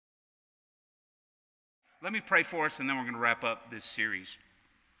Let me pray for us, and then we're going to wrap up this series.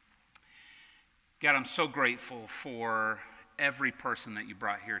 God, I'm so grateful for every person that you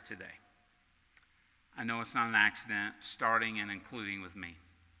brought here today. I know it's not an accident, starting and including with me.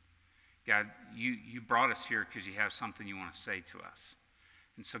 God, you brought us here because you have something you want to say to us.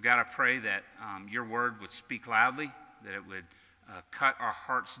 And so, God, I pray that your word would speak loudly, that it would cut our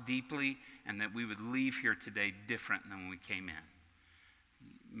hearts deeply, and that we would leave here today different than when we came in.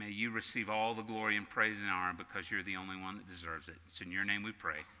 May you receive all the glory and praise and honor because you're the only one that deserves it. It's in your name we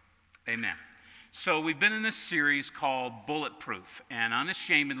pray. Amen. So we've been in this series called Bulletproof, and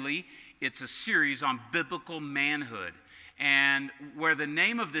unashamedly, it's a series on biblical manhood. And where the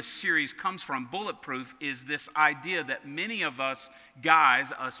name of this series comes from, Bulletproof, is this idea that many of us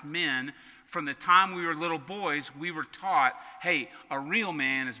guys, us men, from the time we were little boys, we were taught, hey, a real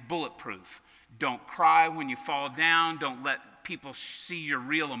man is bulletproof. Don't cry when you fall down. Don't let people see your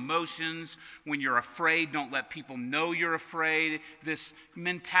real emotions. When you're afraid, don't let people know you're afraid. This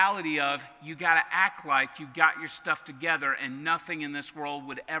mentality of you got to act like you got your stuff together and nothing in this world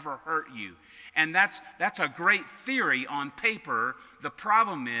would ever hurt you. And that's a great theory on paper. The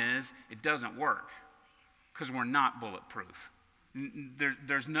problem is it doesn't work because we're not bulletproof.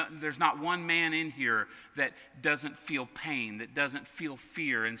 There's not one man in here that doesn't feel pain, that doesn't feel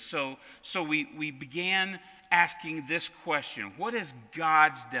fear. And so we began asking this question: what is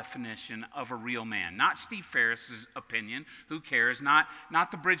God's definition of a real man? Not Steve Ferris's opinion, who cares? Not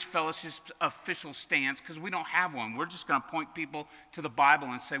the Bridge Fellowship's official stance, because we don't have one. We're just going to point people to the Bible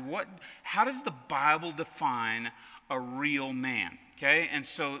and say, how does the Bible define a real man? Okay, and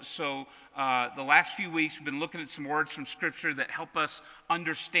so the last few weeks we've been looking at some words from Scripture that help us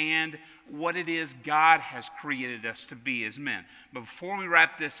understand what it is God has created us to be as men. But before we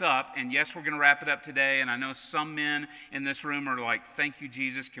wrap this up, and yes, we're going to wrap it up today, and I know some men in this room are like, thank you,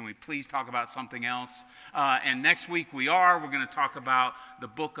 Jesus, can we please talk about something else? And next week we're going to talk about the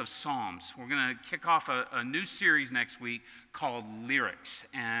book of Psalms. We're going to kick off a new series next week called Lyrics.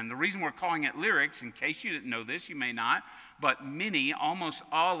 And the reason we're calling it Lyrics, in case you didn't know this, you may not, but almost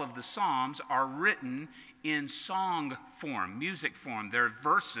all of the Psalms are written in song form, music form. They're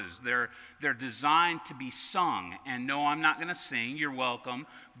verses. They're designed to be sung. And no, I'm not going to sing. You're welcome.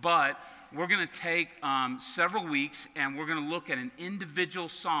 But we're going to take several weeks, and we're going to look at an individual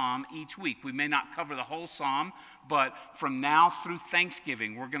psalm each week. We may not cover the whole psalm, but from now through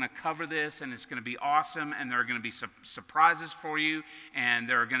Thanksgiving, we're going to cover this, and it's going to be awesome, and there are going to be some surprises for you, and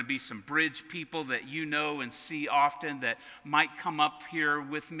there are going to be some bridge people that you know and see often that might come up here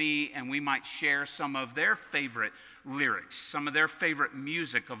with me, and we might share some of their favorite lyrics, some of their favorite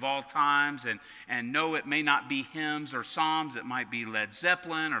music of all times, and no, it may not be hymns or psalms, it might be Led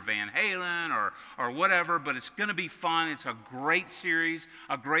Zeppelin or Van Halen or whatever, but it's going to be fun. It's a great series,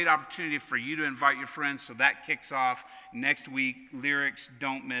 a great opportunity for you to invite your friends, so that kicks off next week. Lyrics,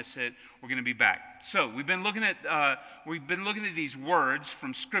 don't miss it. We're going to be back. So we've been looking at these words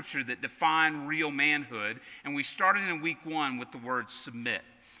from Scripture that define real manhood, and we started in week 1 with the word submit.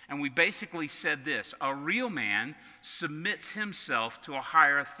 And we basically said this: a real man submits himself to a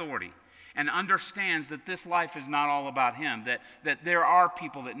higher authority and understands that this life is not all about him, that there are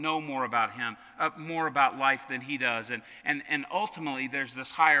people that know more about him, more about life than he does. And ultimately, there's this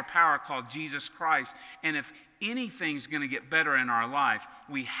higher power called Jesus Christ. And if anything's going to get better in our life,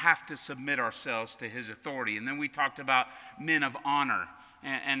 we have to submit ourselves to his authority. And then we talked about men of honor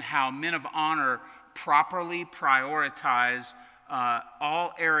and how men of honor properly prioritize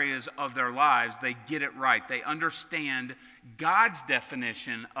all areas of their lives. They get it right. They understand God's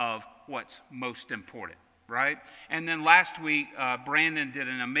definition of what's most important, right? And then last week, Brandon did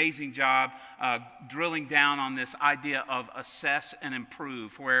an amazing job drilling down on this idea of assess and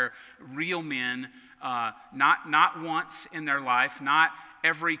improve, where real men, not once in their life, not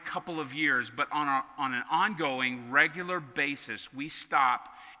every couple of years, but on an ongoing, regular basis, we stop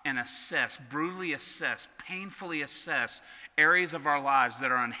and assess, brutally assess, painfully assess areas of our lives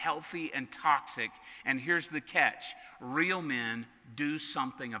that are unhealthy and toxic. And here's the catch: real men do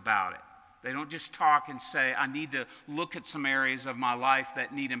something about it. They don't just talk and say, I need to look at some areas of my life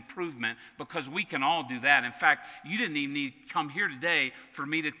that need improvement, because we can all do that. In fact, you didn't even need to come here today for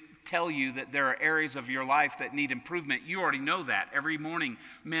me to tell you that there are areas of your life that need improvement. You already know that. Every morning,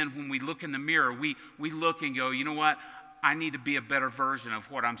 men, when we look in the mirror, we look and go, you know what? I need to be a better version of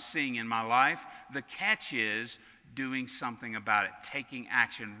what I'm seeing in my life. The catch is doing something about it, taking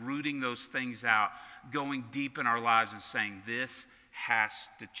action, rooting those things out, going deep in our lives and saying, this has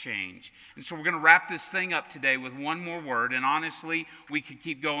to change. And so we're going to wrap this thing up today with one more word. And honestly, we could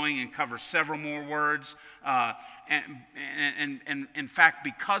keep going and cover several more words. And in fact,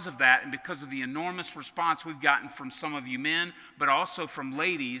 because of that and because of the enormous response we've gotten from some of you men, but also from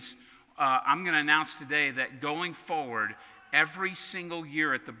ladies, I'm going to announce today that going forward, every single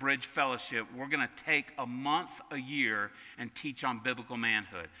year at the Bridge Fellowship, we're going to take a month a year and teach on biblical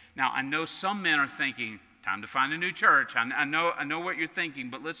manhood. Now, I know some men are thinking, time to find a new church. I know what you're thinking,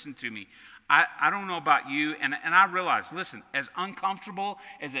 but listen to me. I don't know about you, and I realize, listen, as uncomfortable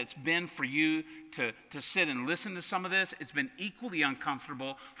as it's been for you to sit and listen to some of this, it's been equally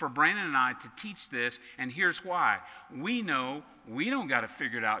uncomfortable for Brandon and I to teach this, and here's why. We know we don't got it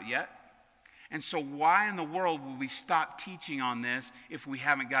figured out yet. And so why in the world would we stop teaching on this if we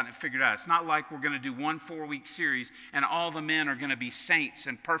haven't gotten it figured out? It's not like we're going to do one 4-week series and all the men are going to be saints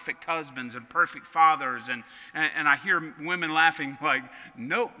and perfect husbands and perfect fathers. And I hear women laughing like,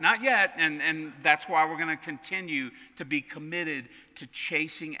 nope, not yet. And that's why we're going to continue to be committed to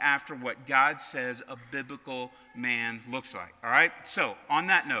chasing after what God says a biblical man looks like. All right? So on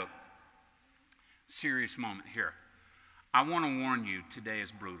that note, serious moment here. I want to warn you, today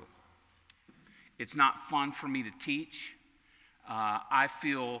is brutal. It's not fun for me to teach. I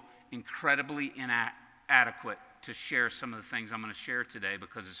feel incredibly inadequate to share some of the things I'm going to share today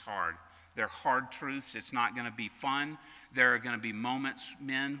because it's hard. They're hard truths. It's not going to be fun. There are going to be moments,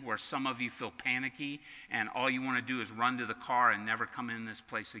 men, where some of you feel panicky and all you want to do is run to the car and never come in this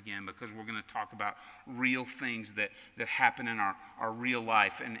place again, because we're going to talk about real things that happen in our real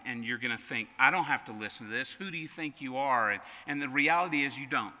life. And you're going to think, I don't have to listen to this. Who do you think you are? And the reality is you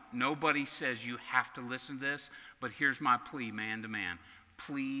don't. Nobody says you have to listen to this, but here's my plea, man to man.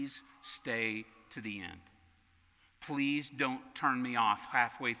 Please stay to the end. Please don't turn me off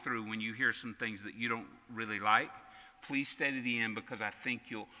halfway through when you hear some things that you don't really like. Please stay to the end, because I think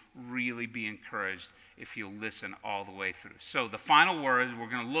you'll really be encouraged if you'll listen all the way through. So the final word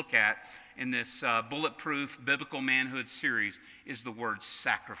we're going to look at in this Bulletproof Biblical Manhood series is the word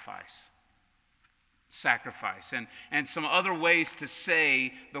sacrifice. Sacrifice. And some other ways to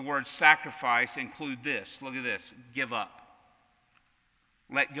say the word sacrifice include this. Look at this. Give up.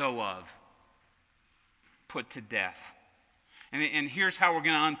 Let go of. Put to death. And here's how we're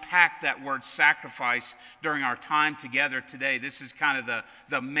going to unpack that word sacrifice during our time together today. This is kind of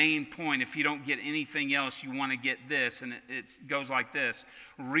the main point. If you don't get anything else, you want to get this. And it goes like this.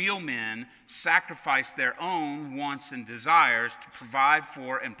 Real men sacrifice their own wants and desires to provide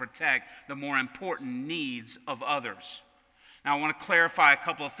for and protect the more important needs of others. Now, I want to clarify a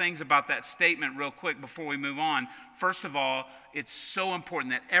couple of things about that statement real quick before we move on. First of all, it's so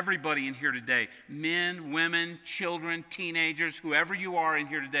important that everybody in here today, men, women, children, teenagers, whoever you are in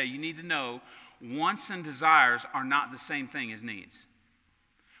here today, you need to know wants and desires are not the same thing as needs.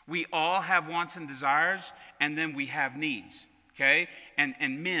 We all have wants and desires, and then we have needs, okay? And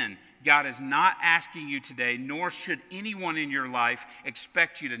men, God is not asking you today, nor should anyone in your life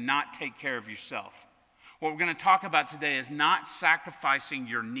expect you to not take care of yourself. What we're going to talk about today is not sacrificing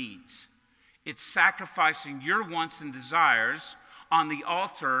your needs. It's sacrificing your wants and desires on the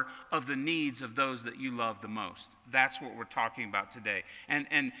altar of the needs of those that you love the most. That's what we're talking about today.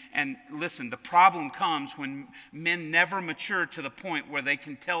 And listen, the problem comes when men never mature to the point where they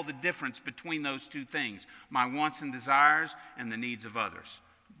can tell the difference between those two things, my wants and desires and the needs of others.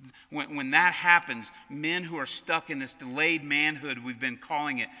 When that happens, men who are stuck in this delayed manhood, we've been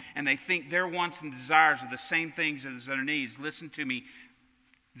calling it, and they think their wants and desires are the same things as their needs, listen to me,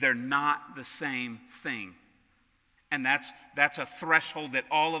 they're not the same thing. And that's a threshold that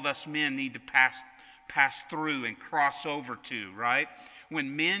all of us men need to pass through and cross over to, right?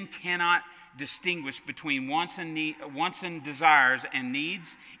 When men cannot distinguish between wants and desires and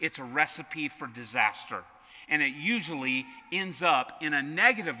needs, it's a recipe for disaster. And it usually ends up in a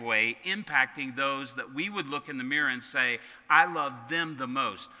negative way, impacting those that we would look in the mirror and say, I love them the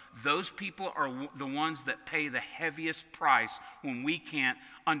most. Those people are the ones that pay the heaviest price when we can't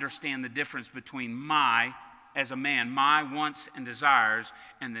understand the difference between as a man, my wants and desires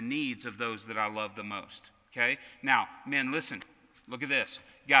and the needs of those that I love the most. Okay? Now, men, listen. Look at this.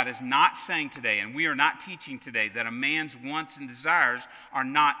 God is not saying today, and we are not teaching today, that a man's wants and desires are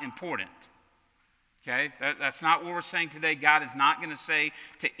not important. Okay, that's not what we're saying today. God is not going to say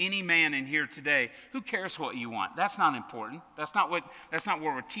to any man in here today, who cares what you want? That's not important. That's not what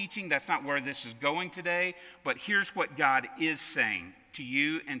we're teaching. That's not where this is going today. But here's what God is saying to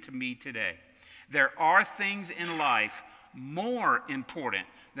you and to me today. There are things in life more important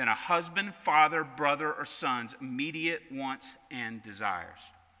than a husband, father, brother, or son's immediate wants and desires.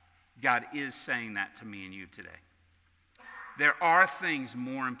 God is saying that to me and you today. There are things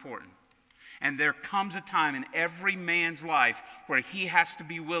more important. And there comes a time in every man's life where he has to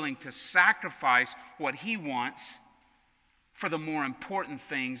be willing to sacrifice what he wants for the more important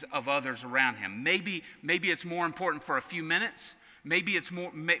things of others around him. Maybe it's more important for a few minutes. Maybe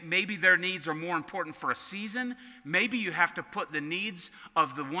their needs are more important for a season. Maybe you have to put the needs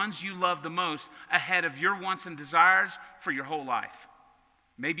of the ones you love the most ahead of your wants and desires for your whole life.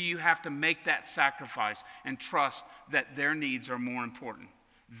 Maybe you have to make that sacrifice and trust that their needs are more important.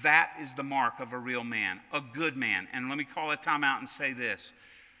 That is the mark of a real man, a good man. And let me call a time out and say this.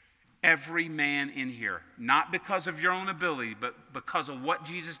 Every man in here, not because of your own ability, but because of what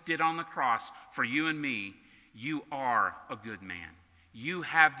Jesus did on the cross for you and me, you are a good man. You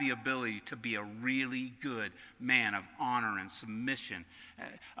have the ability to be a really good man of honor and submission,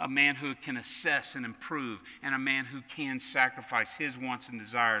 a man who can assess and improve, and a man who can sacrifice his wants and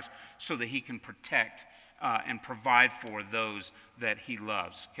desires so that he can protect and provide for those that he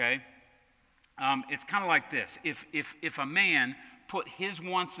loves, okay? It's kind of like this. If a man put his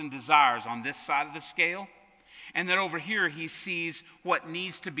wants and desires on this side of the scale, and that over here he sees what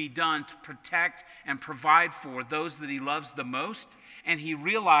needs to be done to protect and provide for those that he loves the most, and he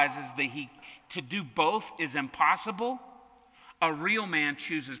realizes that to do both is impossible, a real man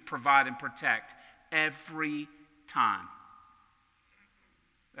chooses provide and protect every time.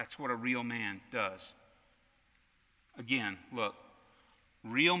 That's what a real man does. Again, look,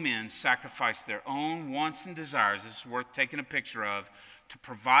 real men sacrifice their own wants and desires, this is worth taking a picture of, to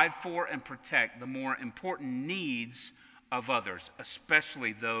provide for and protect the more important needs of others,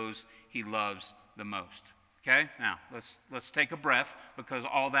 especially those he loves the most. Okay? Now, let's take a breath, because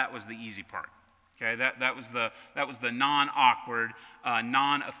all that was the easy part. Okay? That was the non-awkward,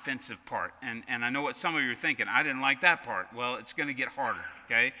 non-offensive part. And I know what some of you are thinking. I didn't like that part. Well, it's going to get harder.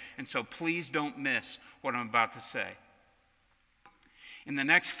 Okay? And so please don't miss what I'm about to say. In the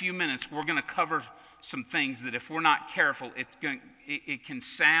next few minutes, we're going to cover some things that if we're not careful, it can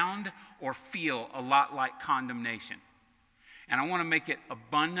sound or feel a lot like condemnation. And I want to make it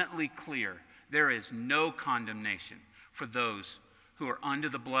abundantly clear, there is no condemnation for those who are under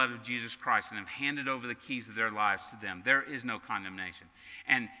the blood of Jesus Christ and have handed over the keys of their lives to them. There is no condemnation.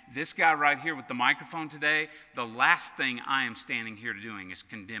 And this guy right here with the microphone today, the last thing I am standing here doing is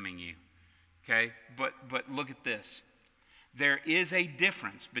condemning you. Okay? But look at this. There is a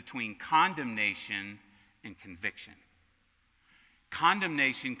difference between condemnation and conviction.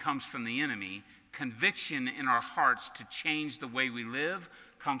 Condemnation comes from the enemy. Conviction in our hearts to change the way we live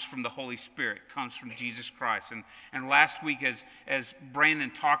comes from the Holy Spirit, comes from Jesus Christ. And last week, as Brandon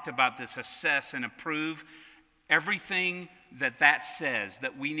talked about this assess and approve, everything that says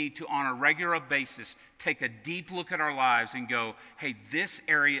that we need to, on a regular basis, take a deep look at our lives and go, hey, this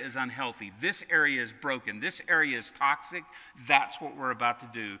area is unhealthy, this area is broken, this area is toxic. That's what we're about to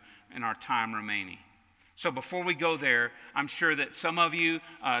do in our time remaining. So before we go there, I'm sure that some of you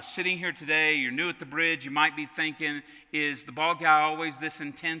sitting here today, you're new at the bridge, you might be thinking, is the bald guy always this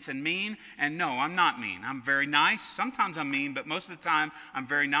intense and mean? And no, I'm not mean. I'm very nice. Sometimes I'm mean, but most of the time I'm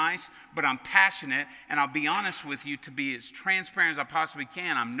very nice, but I'm passionate, and I'll be honest with you, to be as transparent as I possibly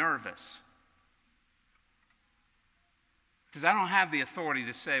can, I'm nervous. Because I don't have the authority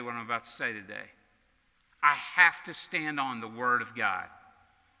to say what I'm about to say today. I have to stand on the Word of God.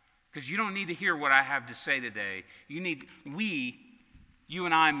 Because you don't need to hear what I have to say today. You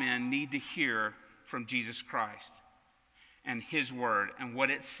and I men, need to hear from Jesus Christ and His Word and what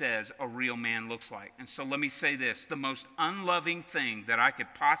it says a real man looks like. And so let me say this. The most unloving thing that I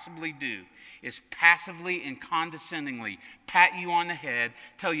could possibly do is passively and condescendingly pat you on the head,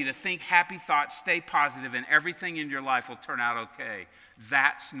 tell you to think happy thoughts, stay positive, and everything in your life will turn out okay.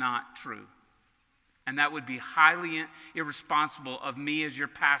 That's not true. And that would be highly irresponsible of me as your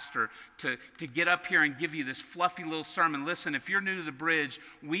pastor to get up here and give you this fluffy little sermon. Listen, if you're new to the bridge,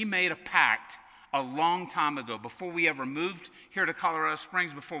 we made a pact a long time ago. Before we ever moved here to Colorado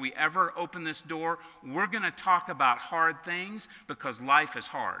Springs, before we ever opened this door, we're going to talk about hard things because life is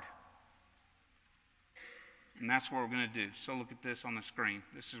hard. And that's what we're going to do. So look at this on the screen.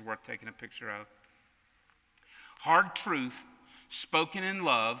 This is worth taking a picture of. Hard truth spoken in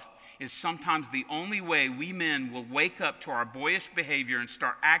love is sometimes the only way we men will wake up to our boyish behavior and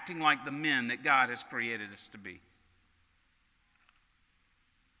start acting like the men that God has created us to be.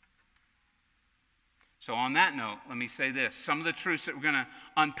 So on that note, let me say this. Some of the truths that we're going to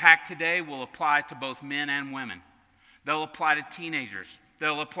unpack today will apply to both men and women. They'll apply to teenagers.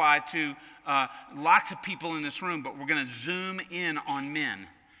 They'll apply to lots of people in this room, but we're going to zoom in on men.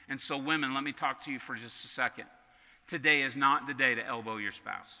 And so women, let me talk to you for just a second. Today is not the day to elbow your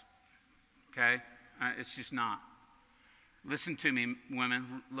spouse. Okay? It's just not. Listen to me,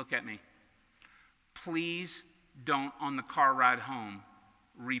 women. Look at me. Please don't, on the car ride home,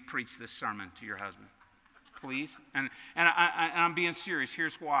 re-preach this sermon to your husband. Please. And I'm being serious.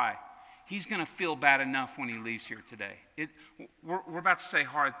 Here's why. He's going to feel bad enough when he leaves here today. We're about to say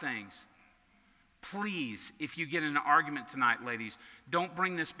hard things. Please, if you get in an argument tonight, ladies, don't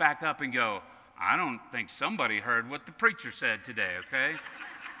bring this back up and go, I don't think somebody heard what the preacher said today, okay?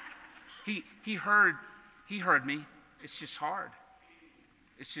 He heard me. It's just hard.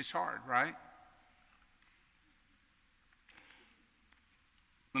 It's just hard, right?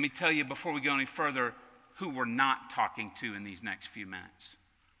 Let me tell you before we go any further who we're not talking to in these next few minutes.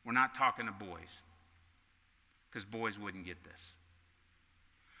 We're not talking to boys, because boys wouldn't get this.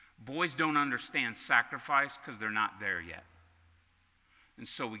 Boys don't understand sacrifice because they're not there yet. And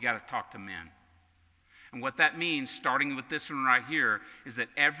so we got to talk to men. And what that means, starting with this one right here, is that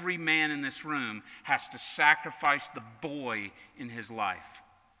every man in this room has to sacrifice the boy in his life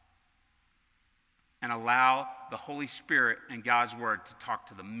and allow the Holy Spirit and God's Word to talk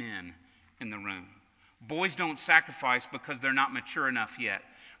to the men in the room. Boys don't sacrifice because they're not mature enough yet.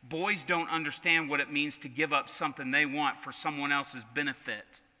 Boys don't understand what it means to give up something they want for someone else's benefit.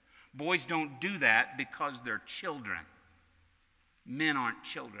 Boys don't do that because they're children. Men aren't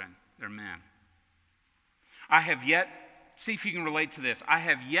children, they're men. I have yet, see if you can relate to this, I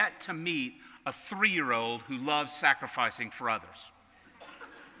have yet to meet a 3-year-old who loves sacrificing for others.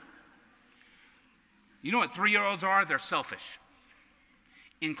 You know what 3-year-olds are? They're selfish,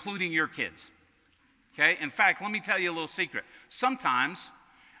 including your kids. Okay? In fact, let me tell you a little secret. Sometimes,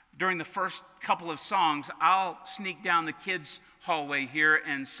 during the first couple of songs, I'll sneak down the kids' hallway here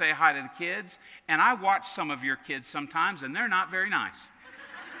and say hi to the kids, and I watch some of your kids sometimes, and they're not very nice.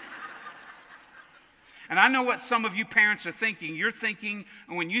 And I know what some of you parents are thinking. You're thinking,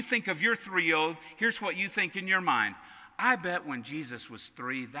 when you think of your 3-year-old, here's what you think in your mind. I bet when Jesus was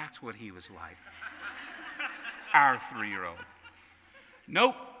 3, that's what he was like. Our 3-year-old.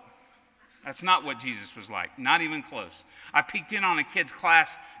 Nope. That's not what Jesus was like. Not even close. I peeked in on a kid's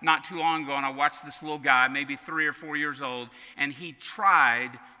class not too long ago, and I watched this little guy, maybe 3 or 4 years old, and he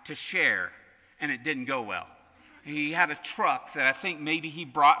tried to share, and it didn't go well. He had a truck that I think maybe he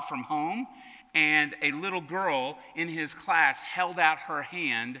brought from home, and a little girl in his class held out her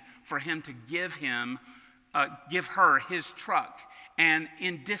hand for him to give her his truck. And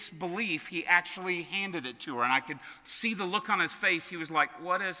in disbelief, he actually handed it to her. And I could see the look on his face. He was like,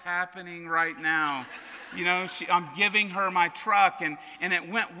 what is happening right now? You know, I'm giving her my truck. And it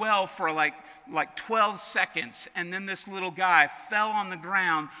went well for like 12 seconds. And then this little guy fell on the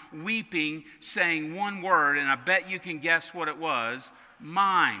ground, weeping, saying one word. And I bet you can guess what it was.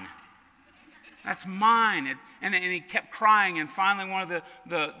 Mine. That's mine. And he kept crying, and finally one of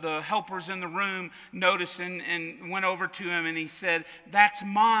the helpers in the room noticed and went over to him, and he said, that's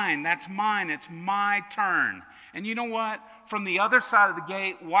mine, it's my turn. And you know what? From the other side of the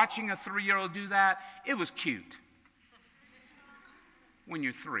gate, watching a 3-year-old do that, it was cute. When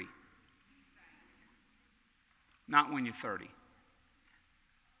you're 3. Not when you're 30.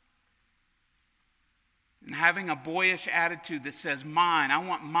 And having a boyish attitude that says, mine, I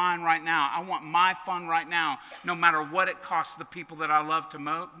want mine right now. I want my fun right now, no matter what it costs the people that I love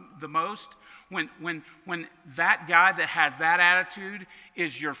the most. When that guy that has that attitude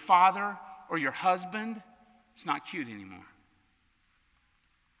is your father or your husband, it's not cute anymore.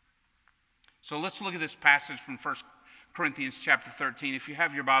 So let's look at this passage from 1 Corinthians chapter 13. If you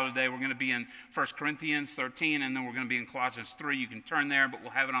have your Bible today, we're going to be in 1 Corinthians 13, and then we're going to be in Colossians 3. You can turn there, but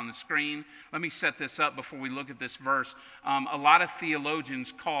we'll have it on the screen. Let me set this up before we look at this verse. A lot of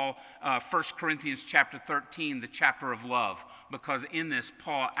theologians call 1 Corinthians chapter 13 the chapter of love, because in this,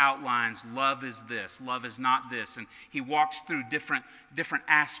 Paul outlines love is this, love is not this, and he walks through different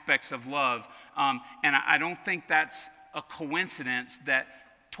aspects of love. And I don't think that's a coincidence that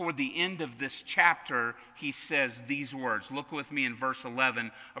toward the end of this chapter, he says these words. Look with me in verse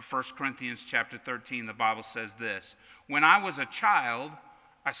 11 of 1 Corinthians chapter 13. The Bible says this. When I was a child,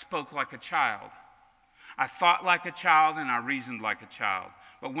 I spoke like a child. I thought like a child and I reasoned like a child.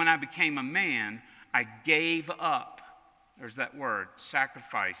 But when I became a man, I gave up. There's that word,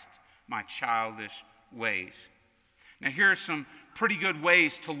 sacrificed my childish ways. Now here are some pretty good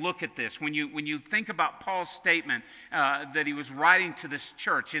ways to look at this. When you think about Paul's statement that he was writing to this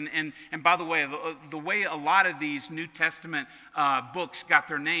church, and by the way, the way a lot of these New Testament books got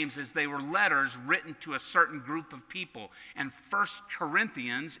their names is they were letters written to a certain group of people. And 1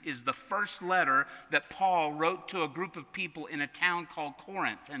 Corinthians is the first letter that Paul wrote to a group of people in a town called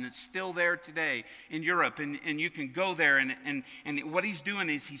Corinth, and it's still there today in Europe. And you can go there, and what he's doing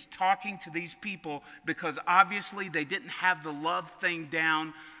is he's talking to these people because obviously they didn't have the love thing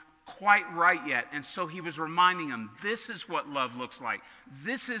down quite right yet. And so he was reminding them, this is what love looks like.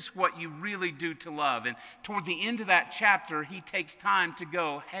 This is what you really do to love. And toward the end of that chapter, he takes time to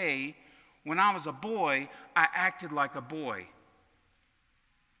go, hey, when I was a boy, I acted like a boy.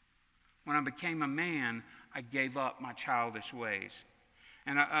 When I became a man, I gave up my childish ways.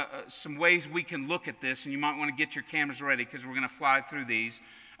 And some ways we can look at this, and you might want to get your cameras ready because we're going to fly through these.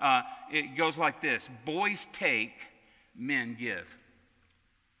 It goes like this: boys take, men give.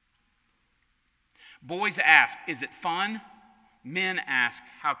 Boys ask, is it fun? Men ask,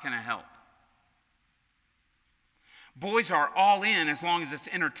 how can I help? Boys are all in as long as it's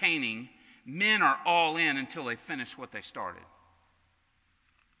entertaining. Men are all in until they finish what they started.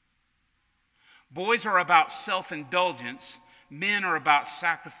 Boys are about self-indulgence. Men are about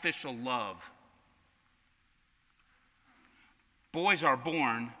sacrificial love. Boys are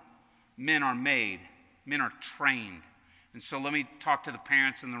born. Men are made. Men are trained. And so let me talk to the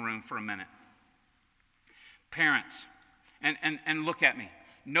parents in the room for a minute. Parents, and look at me.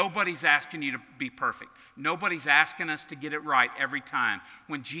 Nobody's asking you to be perfect. Nobody's asking us to get it right every time.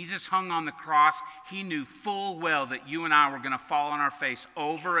 When Jesus hung on the cross, he knew full well that you and I were going to fall on our face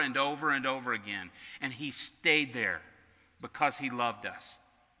over and over and over again. And he stayed there because he loved us.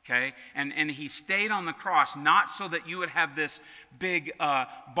 Okay? And he stayed on the cross not so that you would have this big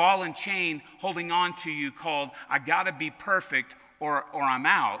ball and chain holding on to you called, I got to be perfect or I'm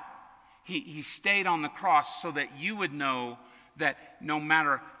out. He stayed on the cross so that you would know that no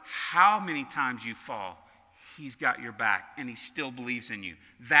matter how many times you fall, he's got your back and he still believes in you.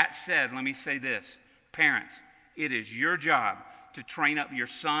 That said, let me say this. Parents, it is your job to train up your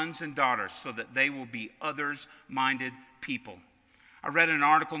sons and daughters so that they will be others-minded people. I read an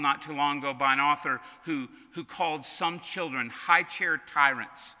article not too long ago by an author who called some children high-chair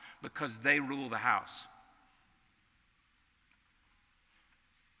tyrants because they rule the house.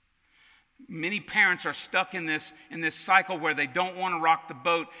 Many parents are stuck in this cycle where they don't want to rock the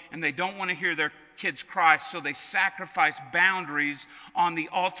boat and they don't want to hear their kids cry, so they sacrifice boundaries on the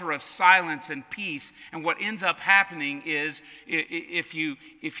altar of silence and peace. And what ends up happening is if you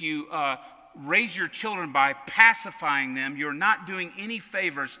raise your children by pacifying them, you're not doing any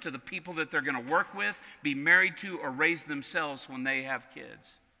favors to the people that they're going to work with, be married to, or raise themselves when they have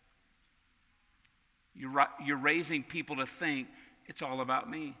kids. You're raising people to think it's all about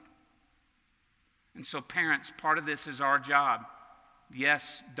me. And so parents, part of this is our job.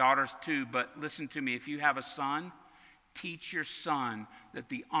 Yes, daughters too, but listen to me. If you have a son, teach your son that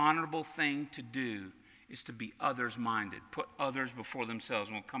the honorable thing to do is to be others-minded. Put others before themselves.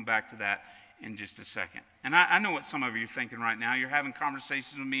 And we'll come back to that in just a second. And I know what some of you are thinking right now. You're having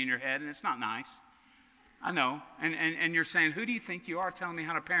conversations with me in your head, and it's not nice. I know. And you're saying, who do you think you are telling me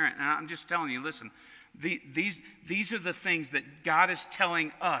how to parent? And I'm just telling you, listen, these are the things that God is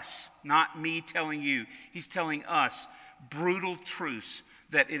telling us, not me telling you. He's telling us brutal truths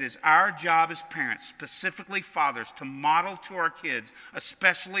that it is our job as parents, specifically fathers, to model to our kids,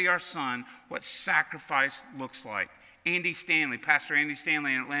 especially our son, what sacrifice looks like. Pastor Andy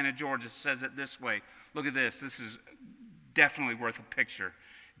Stanley in Atlanta, Georgia, says it this way. Look at this. This is definitely worth a picture.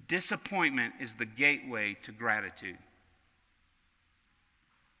 Disappointment is the gateway to gratitude.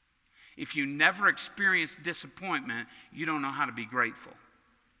 If you never experience disappointment, you don't know how to be grateful.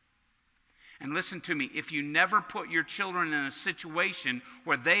 And listen to me, if you never put your children in a situation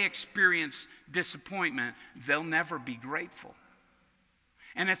where they experience disappointment, they'll never be grateful.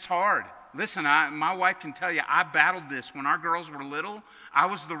 And it's hard. Listen, my wife can tell you, I battled this. When our girls were little, I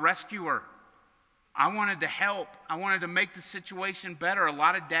was the rescuer. I wanted to help. I wanted to make the situation better. A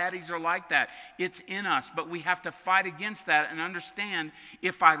lot of daddies are like that. It's in us, but we have to fight against that and understand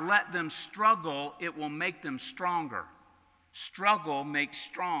if I let them struggle, it will make them stronger. Struggle makes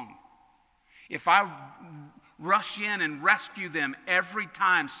strong. If I rush in and rescue them every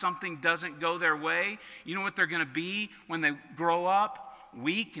time something doesn't go their way, you know what they're going to be when they grow up?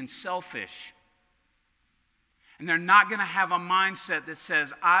 Weak and selfish. And they're not going to have a mindset that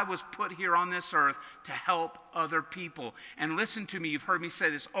says, I was put here on this earth to help other people. And listen to me, you've heard me say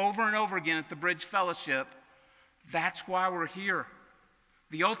this over and over again at the Bridge Fellowship. That's why we're here.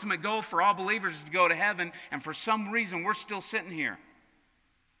 The ultimate goal for all believers is to go to heaven, and for some reason we're still sitting here.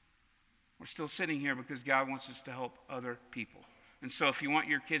 We're still sitting here because God wants us to help other people. And so if you want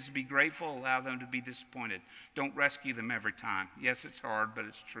your kids to be grateful, allow them to be disappointed. Don't rescue them every time. Yes, it's hard, but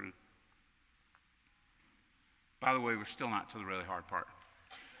it's true. By the way, we're still not to the really hard part.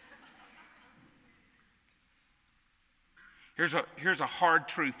 Here's a hard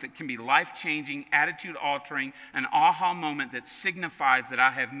truth that can be life-changing, attitude-altering, an aha moment that signifies that I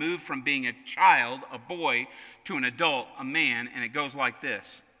have moved from being a child, a boy, to an adult, a man, and it goes like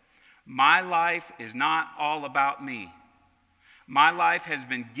this. My life is not all about me. My life has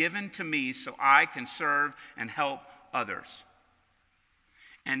been given to me so I can serve and help others.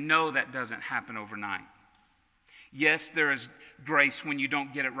 And no, that doesn't happen overnight. Yes, there is grace when you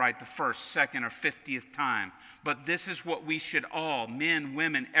don't get it right the first, second, or 50th time. But this is what we should all, men,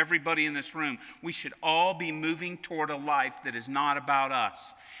 women, everybody in this room, we should all be moving toward a life that is not about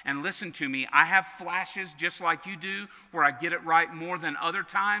us. And listen to me, I have flashes just like you do where I get it right more than other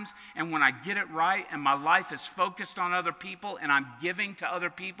times. And when I get it right and my life is focused on other people and I'm giving to other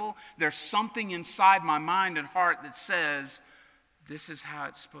people, there's something inside my mind and heart that says, this is how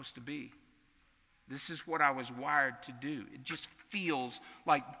it's supposed to be. This is what I was wired to do. It just feels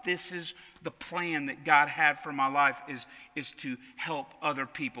like this is the plan that God had for my life is to help other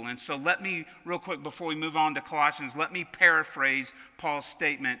people. And so let me, real quick, before we move on to Colossians, let me paraphrase Paul's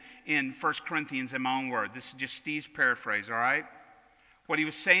statement in 1 Corinthians in my own word. This is just Steve's paraphrase, all right? What he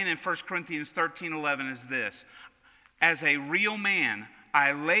was saying in 1 Corinthians 13:11 is this. As a real man,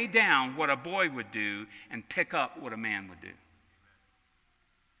 I lay down what a boy would do and pick up what a man would do.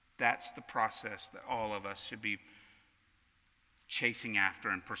 That's the process that all of us should be chasing after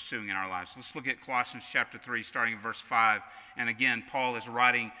and pursuing in our lives. Let's look at Colossians chapter 3, starting in verse 5. And again, Paul is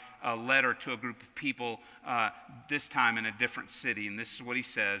writing a letter to a group of people, this time in a different city. And this is what he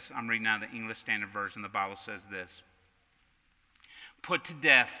says. I'm reading out the English Standard Version. The Bible says this. Put to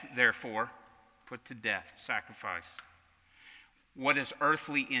death, therefore, sacrifice, what is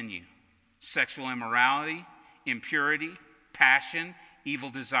earthly in you, sexual immorality, impurity, passion,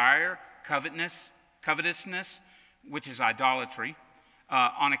 evil desire, covetousness, which is idolatry.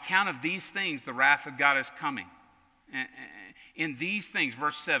 On account of these things, the wrath of God is coming. In these things,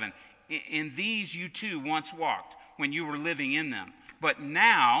 verse 7, in these you too once walked when you were living in them. But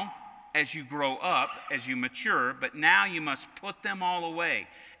now, as you grow up, as you mature, but now you must put them all away.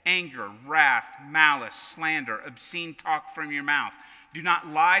 Anger, wrath, malice, slander, obscene talk from your mouth. Do not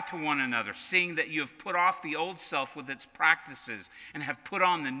lie to one another, seeing that you have put off the old self with its practices and have put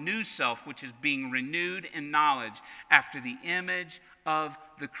on the new self, which is being renewed in knowledge after the image of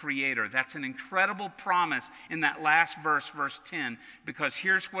the Creator. That's an incredible promise in that last verse, verse 10, because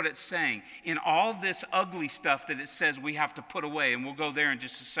here's what it's saying. In all this ugly stuff that it says we have to put away, and we'll go there in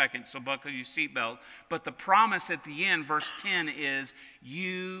just a second, so buckle your seatbelt. But the promise at the end, verse 10, is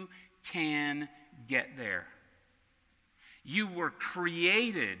you can get there. You were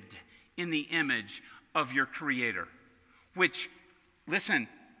created in the image of your Creator, which, listen,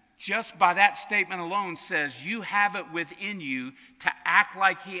 just by that statement alone says you have it within you to act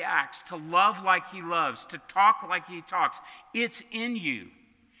like He acts, to love like He loves, to talk like He talks. It's in you.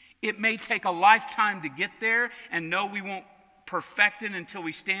 It may take a lifetime to get there, and no, we won't perfect it until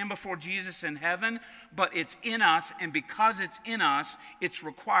we stand before Jesus in heaven, but it's in us, and because it's in us, it's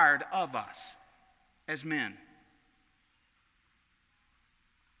required of us as men.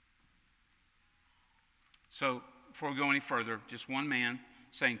 So, before we go any further, just one man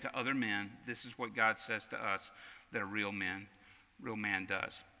saying to other men, this is what God says to us that a real man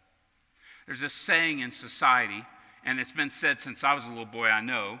does. There's this saying in society, and it's been said since I was a little boy, I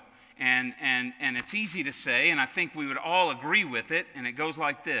know, and it's easy to say, and I think we would all agree with it, and it goes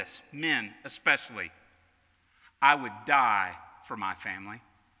like this, men especially, I would die for my family.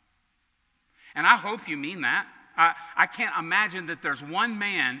 And I hope you mean that. I can't imagine that there's one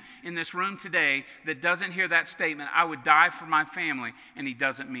man in this room today that doesn't hear that statement, I would die for my family, and he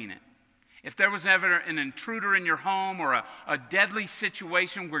doesn't mean it. If there was ever an intruder in your home or a deadly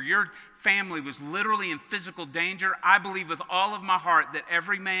situation where your family was literally in physical danger, I believe with all of my heart that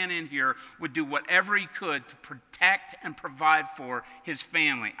every man in here would do whatever he could to protect and provide for his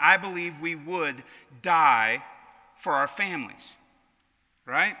family. I believe we would die for our families,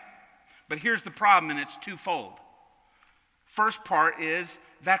 right? But here's the problem, and it's twofold. First part is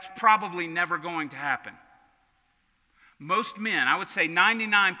that's probably never going to happen. Most men, I would say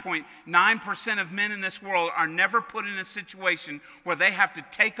 99.9% of men in this world are never put in a situation where they have to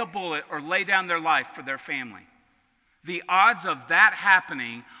take a bullet or lay down their life for their family. The odds of that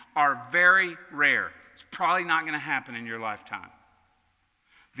happening are very rare. It's probably not going to happen in your lifetime.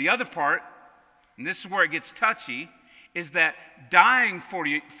 The other part, and this is where it gets touchy, is that dying for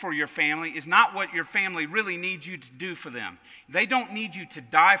your family is not what your family really needs you to do for them. They don't need you to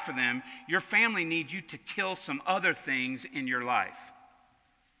die for them. Your family needs you to kill some other things in your life.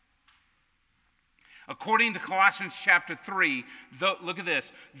 According to Colossians chapter 3, look at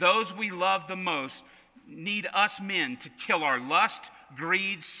this. Those we love the most need us men to kill our lust,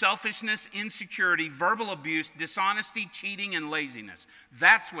 greed, selfishness, insecurity, verbal abuse, dishonesty, cheating, and laziness.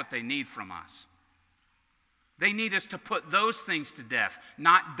 That's what they need from us. They need us to put those things to death,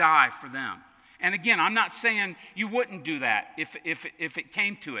 not die for them. And again, I'm not saying you wouldn't do that if it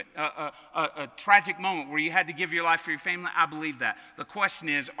came to it. A tragic moment where you had to give your life for your family, I believe that. The question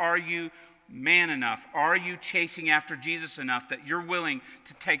is, are you man enough? Are you chasing after Jesus enough that you're willing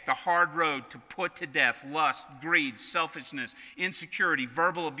to take the hard road to put to death lust, greed, selfishness, insecurity,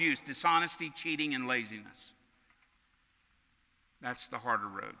 verbal abuse, dishonesty, cheating, and laziness? That's the harder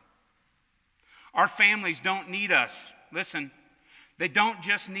road. Our families don't need us. Listen, they don't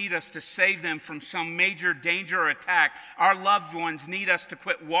just need us to save them from some major danger or attack. Our loved ones need us to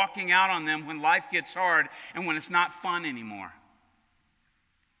quit walking out on them when life gets hard and when it's not fun anymore.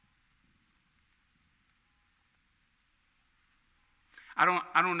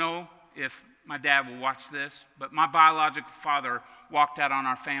 I don't know if my dad will watch this, but my biological father walked out on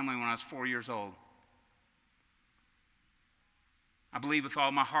our family when I was 4 years old. I believe with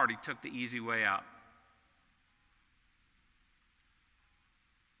all my heart he took the easy way out.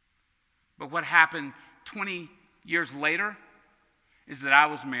 But what happened 20 years later is that I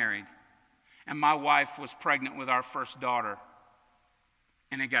was married and my wife was pregnant with our first daughter,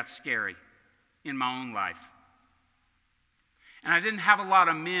 and it got scary in my own life. And I didn't have a lot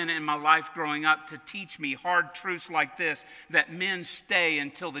of men in my life growing up to teach me hard truths like this, that men stay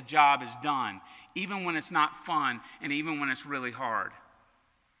until the job is done, even when it's not fun and even when it's really hard.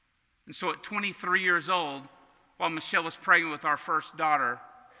 And so at 23 years old, while Michelle was pregnant with our first daughter,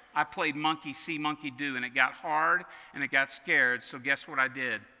 I played monkey see, monkey do, and it got hard and it got scared. So guess what I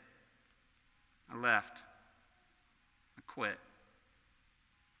did? I left. I quit.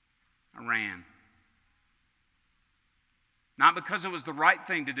 I ran. Not because it was the right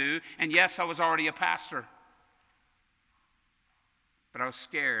thing to do, and yes, I was already a pastor. But I was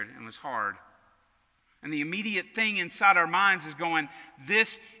scared and it was hard. And the immediate thing inside our minds is going,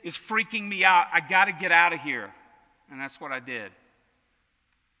 this is freaking me out. I got to get out of here. And that's what I did.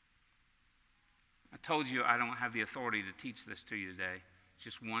 I told you I don't have the authority to teach this to you today. It's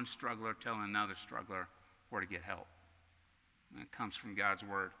just one struggler telling another struggler where to get help. And it comes from God's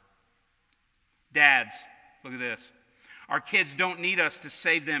word. Dads, look at this. Our kids don't need us to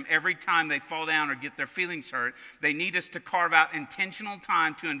save them every time they fall down or get their feelings hurt. They need us to carve out intentional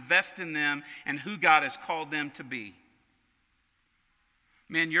time to invest in them and who God has called them to be.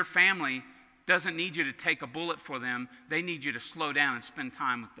 Man, your family doesn't need you to take a bullet for them. They need you to slow down and spend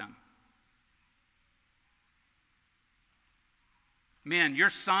time with them. Men, your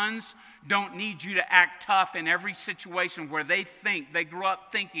sons don't need you to act tough in every situation where they grew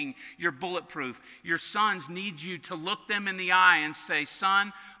up thinking you're bulletproof. Your sons need you to look them in the eye and say,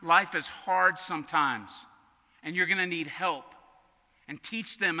 son, life is hard sometimes, and you're going to need help. And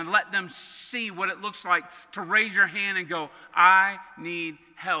teach them and let them see what it looks like to raise your hand and go, I need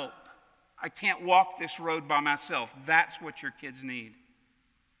help. I can't walk this road by myself. That's what your kids need.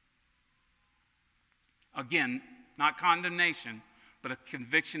 Again, not condemnation, but a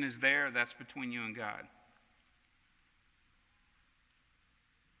conviction is there. That's between you and God.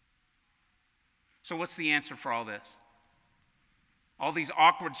 So what's the answer for all this? All these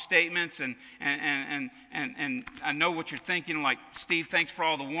awkward statements, and I know what you're thinking, like, Steve, thanks for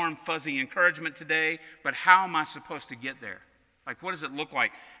all the warm, fuzzy encouragement today, but how am I supposed to get there? Like, what does it look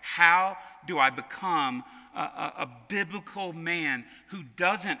like? How do I become a biblical man who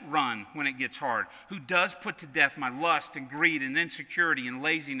doesn't run when it gets hard, who does put to death my lust and greed and insecurity and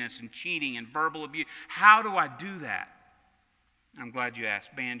laziness and cheating and verbal abuse? How do I do that? I'm glad you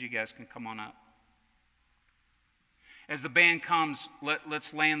asked. Band, you guys can come on up. As the band comes,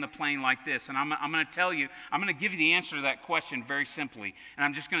 let's land the plane like this. And I'm going to tell you, I'm going to give you the answer to that question very simply. And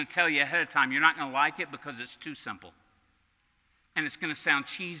I'm just going to tell you ahead of time, you're not going to like it because it's too simple. And it's going to sound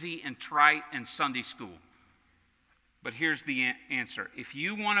cheesy and trite and Sunday school. But here's the answer. If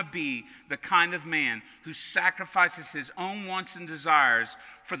you want to be the kind of man who sacrifices his own wants and desires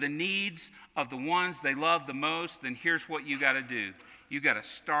for the needs of the ones they love the most, then here's what you got to do. You got to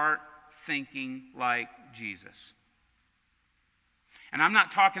start thinking like Jesus. And I'm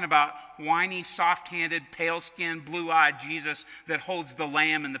not talking about whiny, soft-handed, pale-skinned, blue-eyed Jesus that holds the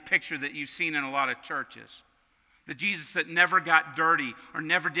lamb in the picture that you've seen in a lot of churches. The Jesus that never got dirty or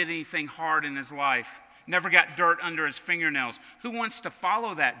never did anything hard in his life, never got dirt under his fingernails. Who wants to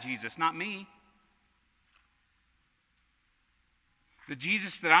follow that Jesus? Not me. The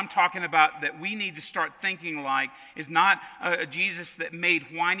Jesus that I'm talking about that we need to start thinking like is not a Jesus that made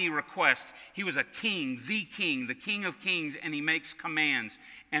whiny requests. He was a king, the king of kings, and he makes commands.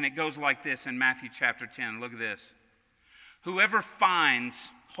 And it goes like this in Matthew chapter 10. Look at this. Whoever finds,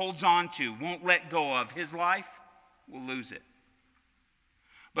 holds on to, won't let go of his life, will lose it.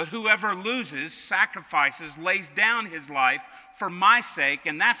 But whoever loses, sacrifices, lays down his life for my sake,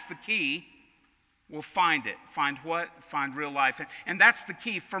 and that's the key, will find it. Find what? Find real life. And that's the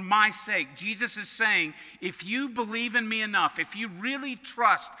key, for my sake. Jesus is saying, if you believe in me enough, if you really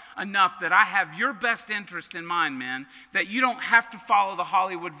trust enough that I have your best interest in mind, man, that you don't have to follow the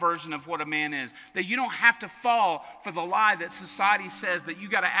Hollywood version of what a man is, that you don't have to fall for the lie that society says that you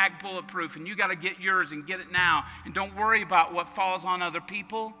got to act bulletproof and you got to get yours and get it now and don't worry about what falls on other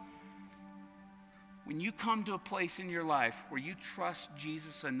people. When you come to a place in your life where you trust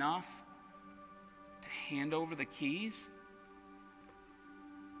Jesus enough hand over the keys,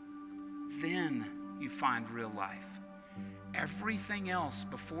 then you find real life. Everything else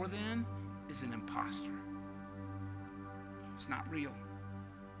before then is an imposter. It's not real.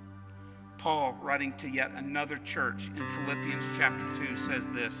 Paul, writing to yet another church in Philippians chapter 2, says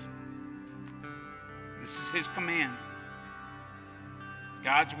this. This is his command.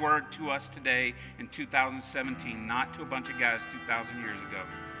 God's word to us today in 2017, not to a bunch of guys 2,000 years ago.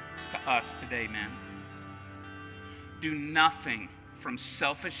 It's to us today, man. Do nothing from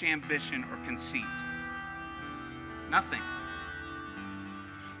selfish ambition or conceit. Nothing.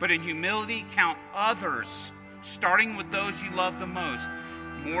 But in humility, count others, starting with those you love the most,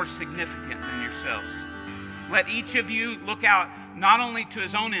 more significant than yourselves. Let each of you look out not only to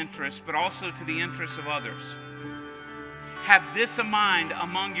his own interests, but also to the interests of others. Have this in mind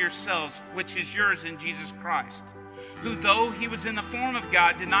among yourselves, which is yours in Jesus Christ, who, though he was in the form of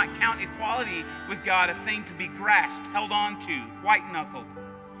God, did not count equality with God a thing to be grasped, held on to, white-knuckled.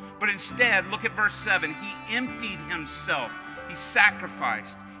 But instead, look at verse 7, he emptied himself, he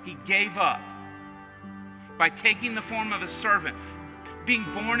sacrificed, he gave up. By taking the form of a servant, being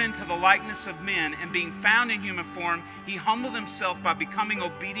born into the likeness of men, and being found in human form, he humbled himself by becoming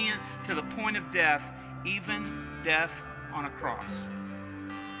obedient to the point of death, even death on a cross.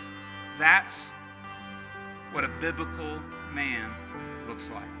 That's what a biblical man looks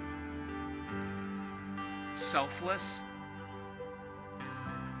like. Selfless,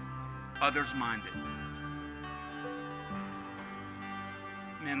 others-minded.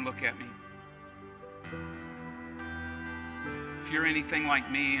 Men, look at me. If you're anything like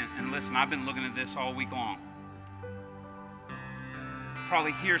me, and listen, I've been looking at this all week long.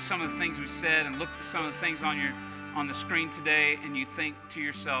 Probably hear some of the things we said and look at some of the things on the screen today, and you think to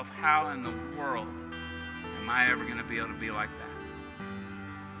yourself, how in the world am I ever going to be able to be like that?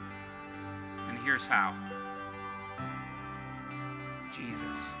 And here's how.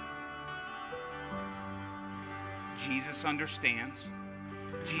 Jesus. Jesus understands.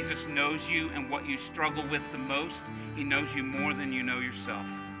 Jesus knows you and what you struggle with the most. He knows you more than you know yourself.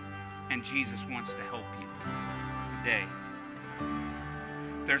 And Jesus wants to help you today.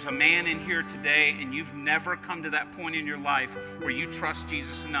 If there's a man in here today and you've never come to that point in your life where you trust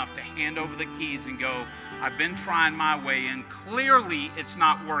Jesus enough to hand over the keys and go, I've been trying my way and clearly it's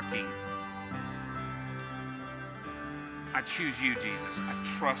not working. I choose you, Jesus. I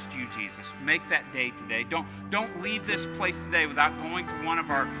trust you, Jesus. Make that day today. Don't leave this place today without going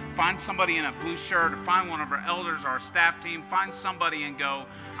to find somebody in a blue shirt, or find one of our elders, our staff team, find somebody and go,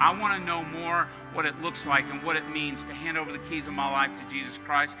 I want to know more what it looks like and what it means to hand over the keys of my life to Jesus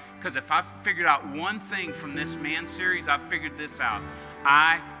Christ. Because if I've figured out one thing from this man series, I've figured this out.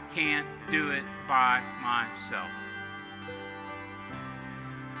 I can't do it by myself.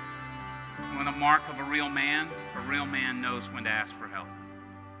 When the mark of a real man knows when to ask for help.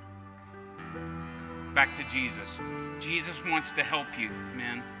 Back to Jesus. Jesus wants to help you,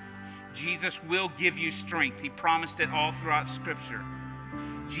 men. Jesus will give you strength. He promised it all throughout Scripture.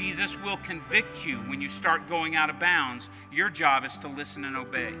 Jesus will convict you when you start going out of bounds. Your job is to listen and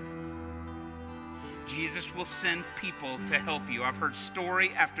obey. Jesus will send people to help you. I've heard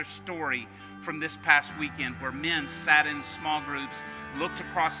story after story from this past weekend where men sat in small groups, looked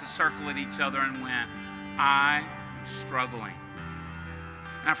across the circle at each other and went, I'm struggling.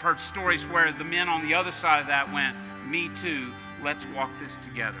 And I've heard stories where the men on the other side of that went, me too, let's walk this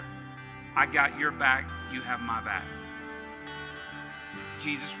together. I got your back, you have my back.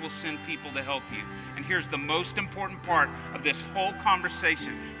 Jesus will send people to help you. And here's the most important part of this whole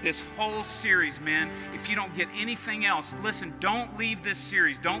conversation, this whole series, men. If you don't get anything else, listen, don't leave this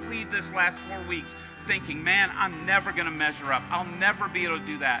series. Don't leave this last 4 weeks thinking, man, I'm never going to measure up. I'll never be able to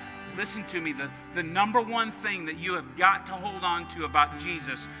do that. Listen to me. The number one thing that you have got to hold on to about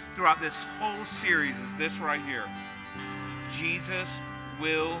Jesus throughout this whole series is this right here. Jesus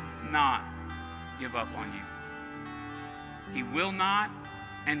will not give up on you. He will not,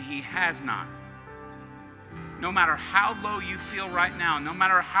 and he has not. No matter how low you feel right now, no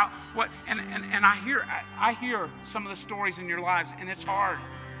matter and I hear some of the stories in your lives, and it's hard.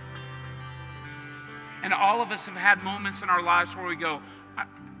 And all of us have had moments in our lives where we go,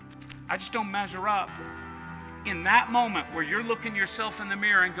 I just don't measure up. In that moment where you're looking yourself in the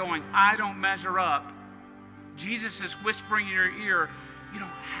mirror and going, I don't measure up, Jesus is whispering in your ear, you don't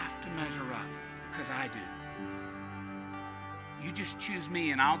have to measure up because I do. You just choose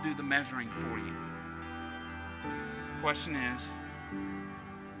me and I'll do the measuring for you. Question is,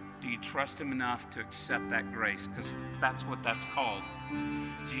 do you trust him enough to accept that grace? Because that's what that's called.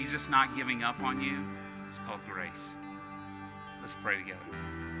 Jesus not giving up on you is called grace. Let's pray together.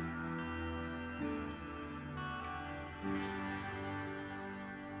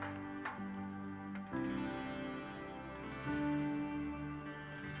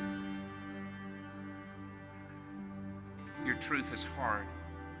 Your truth is hard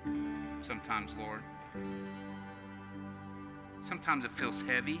sometimes, Lord. Sometimes it feels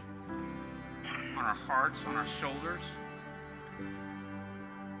heavy on our hearts, on our shoulders.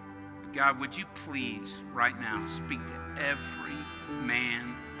 But God, would you please right now speak to every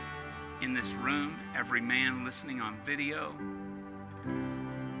man in this room, every man listening on video.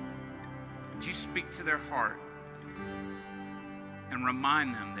 Would you speak to their heart and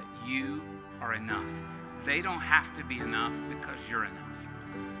remind them that you are enough. They don't have to be enough because you're enough.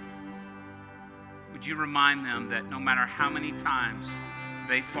 Would you remind them that no matter how many times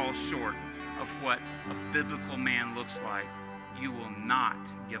they fall short of what a biblical man looks like, you will not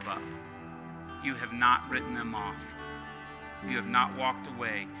give up. You have not written them off. You have not walked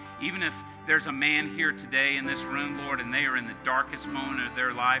away. Even if there's a man here today in this room, Lord, and they are in the darkest moment of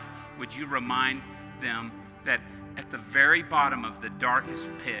their life, would you remind them that at the very bottom of the darkest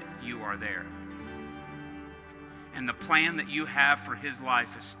pit, you are there. And the plan that you have for his life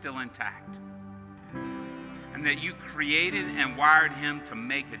is still intact. And that you created and wired him to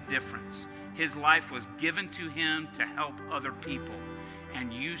make a difference. His life was given to him to help other people.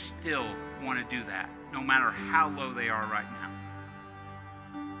 And you still want to do that, no matter how low they are right now.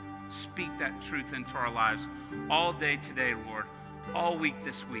 Speak that truth into our lives all day today, Lord, all week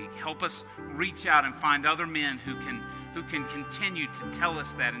this week. Help us reach out and find other men who can continue to tell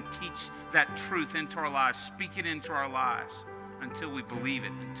us that and teach that truth into our lives. Speak it into our lives until we believe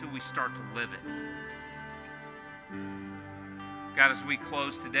it, until we start to live it. God, as we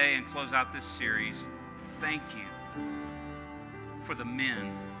close today and close out this series, thank you for the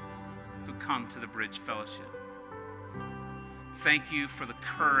men who come to the Bridge Fellowship. Thank you for the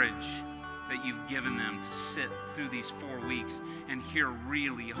courage that you've given them to sit through these 4 weeks and hear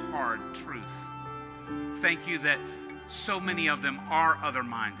really hard truth. Thank you that so many of them are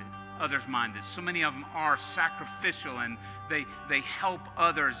others-minded. So many of them are sacrificial and they help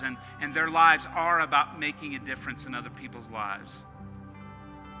others and their lives are about making a difference in other people's lives.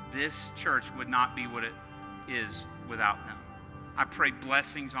 This church would not be what it is without them. I pray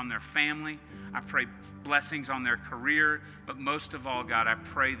blessings on their family. I pray blessings on their career. But most of all, God, I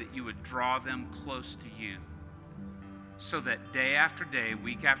pray that you would draw them close to you so that day after day,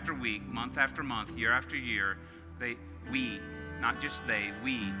 week after week, month after month, year after year, we,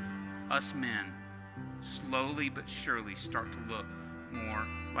 us men, slowly but surely start to look more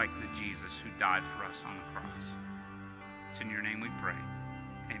like the Jesus who died for us on the cross. It's in your name we pray.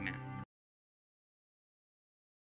 Amen.